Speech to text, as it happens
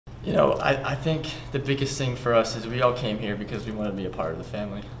I think the biggest thing for us is we all came here because we wanted to be a part of the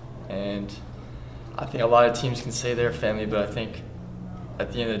family. And I think a lot of teams can say they're family, but I think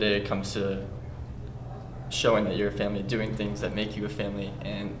at the end of the day it comes to showing that you're a family, doing things that make you a family,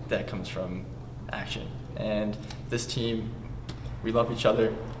 and that comes from action. And this team, we love each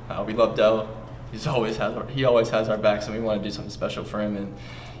other. We love Dell. He always has our backs, and we want to do something special for him and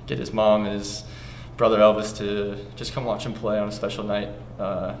get his mom and his brother Elvis to just come watch him play on a special night.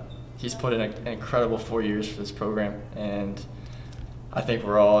 He's put in an incredible 4 years for this program, and I think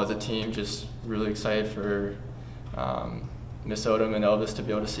we're all as a team just really excited for Miss Otim and Elvis to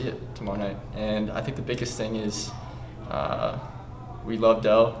be able to see it tomorrow night. And I think the biggest thing is we love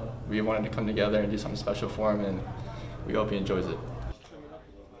Dell. We wanted to come together and do something special for him, and we hope he enjoys it.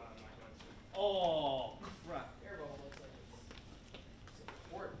 Oh, crap.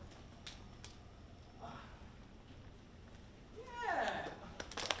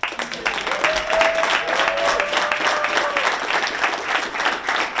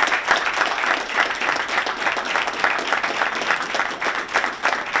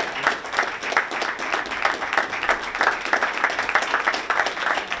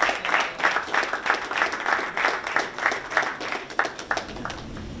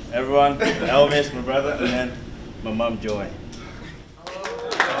 Everyone, Elvis, my brother, and then my mom, Joy. As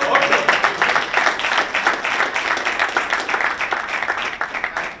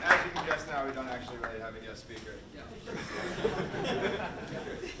you can guess now, we don't actually really have a guest speaker.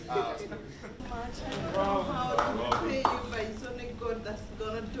 How to pay you, but it's only God that's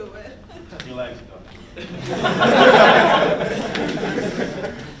gonna do it. He likes it though.